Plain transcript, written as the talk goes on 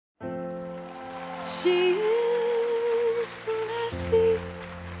She is messy,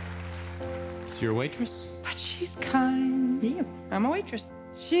 Is your waitress? but she's kind. Yeah, I'm a waitress.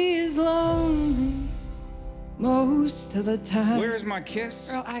 She is lonely most of the time. Where's my kiss?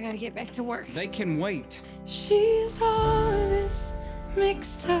 Girl, I gotta get back to work. They can wait. She is all of this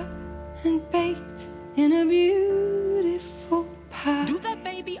mixed up and baked in a beautiful pie. Do that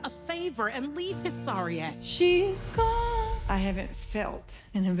baby a favor and leave his sorry ass. She is gone, I haven't felt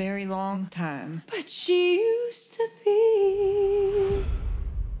in a very long time. but she used to be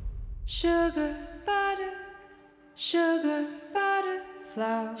sugar, butter,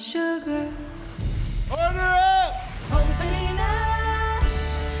 flour, sugar. Order up! Opening up,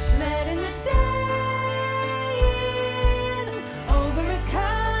 letting the day in. Over a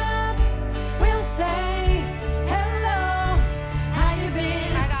cup, we'll say hello. How you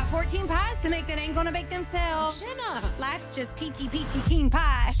been? I got 14 pies to make that ain't gonna bake themselves. Jenna! Life's just peachy keen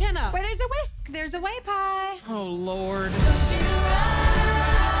pie. Jenna! Where there's a whisk, there's a way pie. Oh, Lord.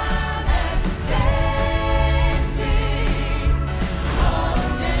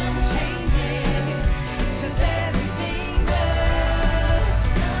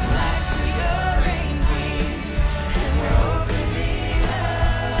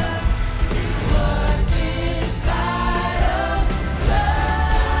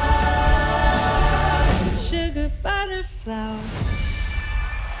 Sugar, butter, flour.